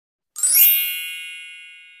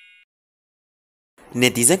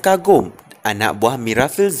Netizen kagum anak buah Mira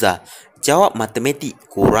Filzah Jawab Matematik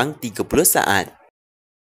Kurang 30 saat.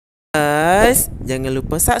 Guys, jangan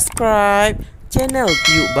lupa subscribe channel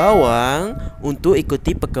Tiuk Bawang untuk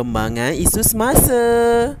ikuti perkembangan isu semasa.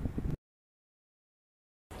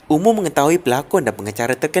 Umum mengetahui pelakon dan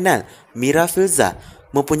pengacara terkenal Mira Filzah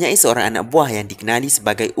mempunyai seorang anak buah yang dikenali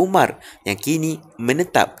sebagai Umar yang kini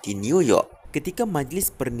menetap di New York. Ketika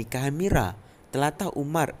majlis pernikahan Mira, telatah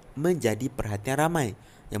Umar menjadi perhatian ramai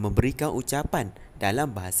yang memberikan ucapan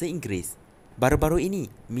dalam bahasa Inggeris. Baru-baru ini,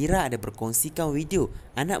 Mira ada berkongsikan video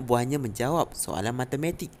anak buahnya menjawab soalan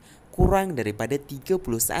matematik kurang daripada 30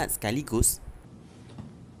 saat sekaligus.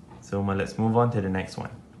 So let's move on to the next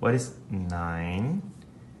one. What is 9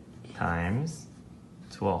 times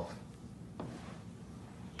 12?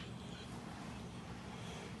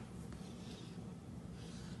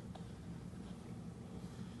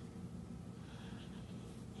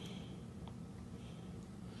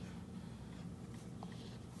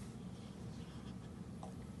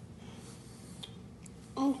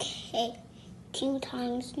 Okay, 2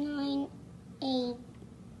 times 9,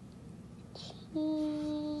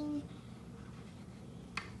 18.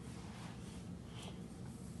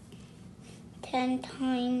 10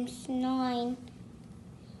 times 9,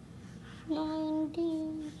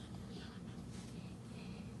 90.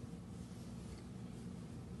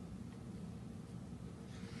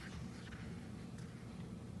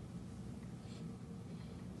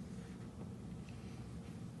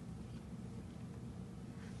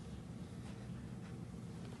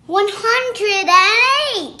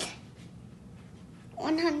 $108.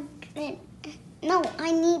 100. No,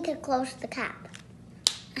 I need to close the cap.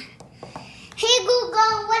 Hey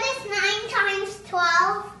Google, what is 9 times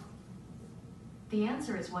 12? The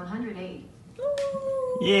answer is 108.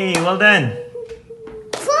 Yay, well done.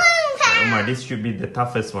 Boom! Umar, this should be the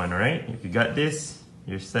toughest one, right? If you got this,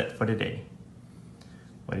 you're set for the day.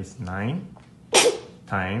 What is 9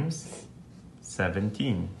 times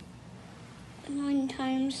 17? 9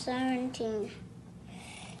 times 17.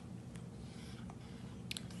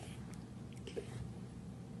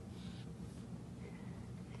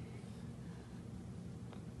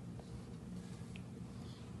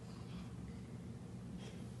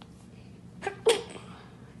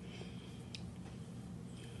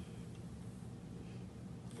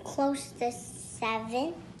 Close the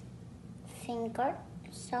 7th finger,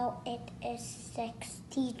 so it is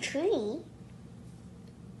 63.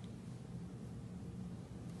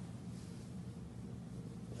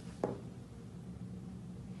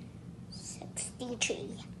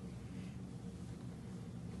 Tree.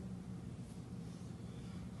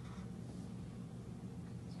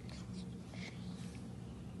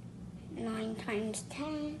 9 times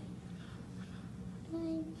 10.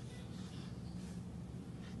 9.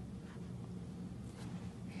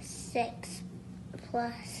 6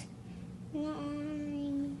 plus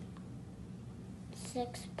 9.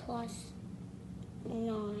 6 plus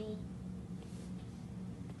 9.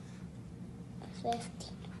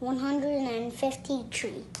 50.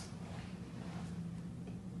 153.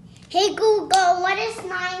 Hey Google, what is 9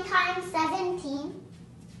 times 17?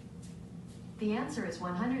 The answer is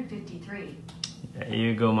 153. There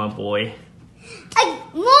you go, my boy.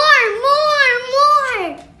 More!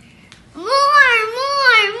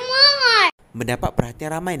 Mendapat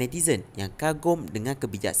perhatian ramai netizen yang kagum dengan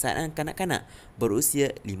kebijaksanaan kanak-kanak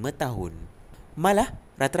berusia 5 tahun. Malah,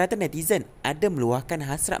 rata-rata netizen ada meluahkan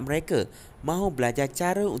hasrat mereka mahu belajar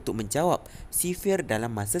cara untuk menjawab sifir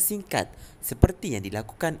dalam masa singkat seperti yang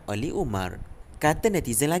dilakukan oleh Umar. Kata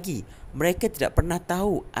netizen lagi, mereka tidak pernah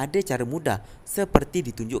tahu ada cara mudah seperti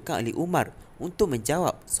ditunjukkan oleh Umar untuk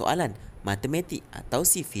menjawab soalan matematik atau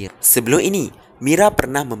sifir. Sebelum ini, Mira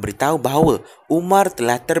pernah memberitahu bahawa Umar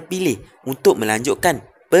telah terpilih untuk melanjutkan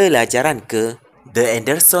pelajaran ke The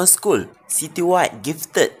Anderson School, Citywide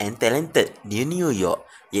Gifted and Talented di New York,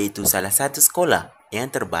 iaitu salah satu sekolah yang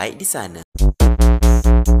terbaik di sana.